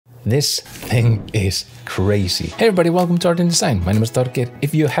This thing is crazy. Hey everybody, welcome to Art and Design. My name is Torgeir.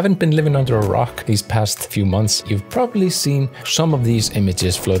 If you haven't been living under a rock these past few months, you've probably seen some of these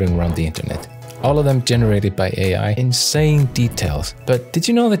images floating around the internet. All of them generated by AI, insane details. But did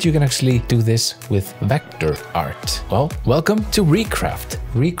you know that you can actually do this with vector art? Well, welcome to Recraft.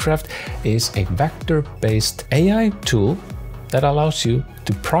 Recraft is a vector-based AI tool that allows you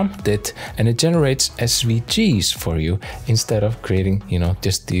to prompt it and it generates SVGs for you instead of creating,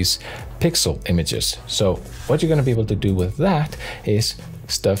 just these pixel images. So what you're going to be able to do with that is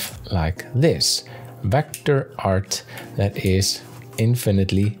stuff like this. Vector art that is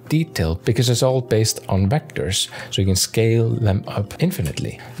infinitely detailed because it's all based on vectors, so you can scale them up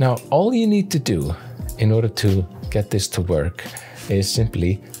infinitely. Now, all you need to do in order to get this to work is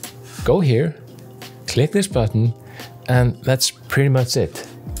simply go here, click this button, and that's pretty much it.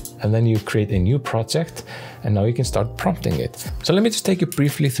 And then you create a new project and now you can start prompting it. So let me just take you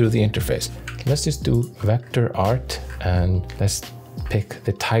briefly through the interface. Let's just do vector art and let's pick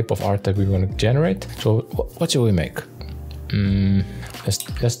the type of art that we want to generate. So what should we make?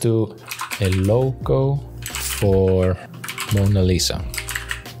 Let's do a logo for Mona Lisa.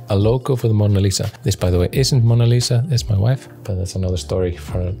 A logo for the Mona Lisa. This, by the way, isn't Mona Lisa, it's my wife, but that's another story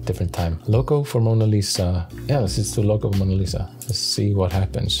for a different time. Logo for Mona Lisa. Yeah, let's just do logo for Mona Lisa. Let's see what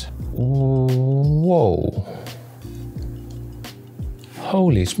happens. Whoa.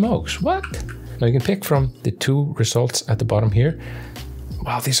 Holy smokes, what? Now you can pick from the two results at the bottom here.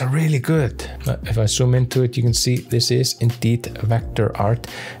 Wow, these are really good. If I zoom into it, you can see this is indeed vector art.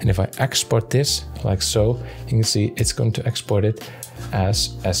 And if I export this like so, you can see it's going to export it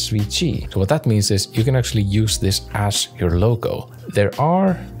as SVG. So what that means is you can actually use this as your logo. There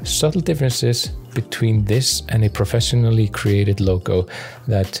are subtle differences between this and a professionally created logo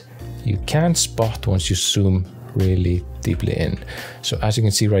that you can spot once you zoom really deeply in. So as you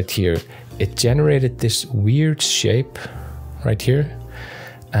can see right here, it generated this weird shape right here.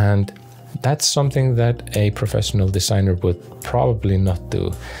 And that's something that a professional designer would probably not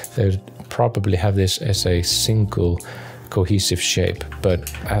do. They'd probably have this as a single cohesive shape, but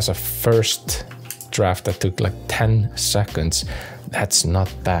as a first draft that took like 10 seconds, that's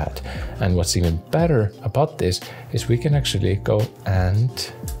not bad. And what's even better about this is we can actually go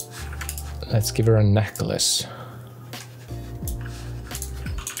and let's give her a necklace.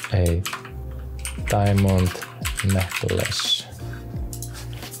 A diamond necklace.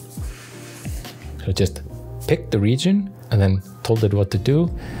 So just pick the region and then told it what to do.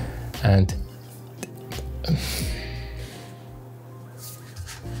 And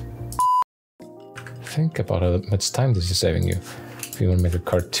think about how much time this is saving you. If you want to make a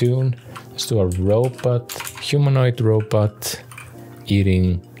cartoon, let's do a robot, humanoid robot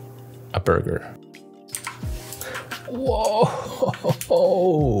eating a burger. Whoa,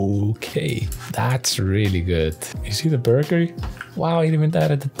 okay, that's really good. You see the burger? Wow, it even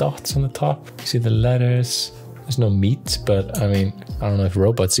added the dots on the top. You see the letters. There's no meat, but I mean, I don't know if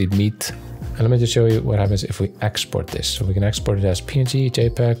robots eat meat. And let me just show you what happens if we export this. So we can export it as PNG,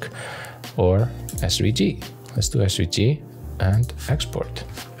 JPEG, or SVG. Let's do SVG and export.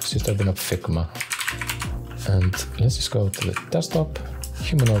 Let's just open up Figma. And let's just go to the desktop,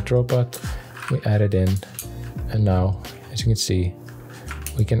 humanoid robot. We add it in. And now, as you can see,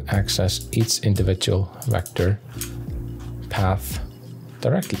 we can access each individual vector path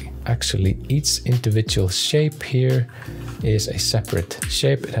directly. Actually, each individual shape here is a separate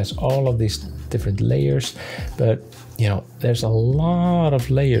shape. It has all of these different layers, but there's a lot of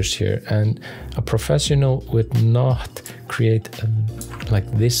layers here, and a professional would not create like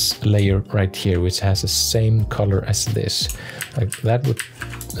this layer right here, which has the same color as this. Like that would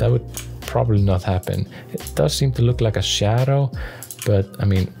probably not happen. It does seem to look like a shadow, but I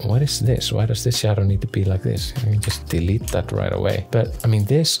mean, what is this? Why does this shadow need to be like this? I can just delete that right away. But I mean,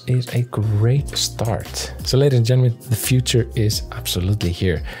 this is a great start. So ladies and gentlemen, the future is absolutely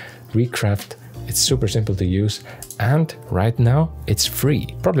here. Recraft, it's super simple to use. And right now it's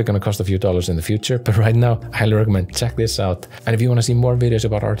free. Probably gonna cost a few dollars in the future, but right now I highly recommend check this out. And if you wanna see more videos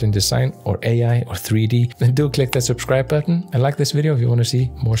about art and design or AI or 3D, then do click that subscribe button and like this video if you wanna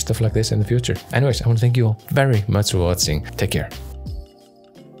see more stuff like this in the future. Anyways, I wanna thank you all very much for watching. Take care.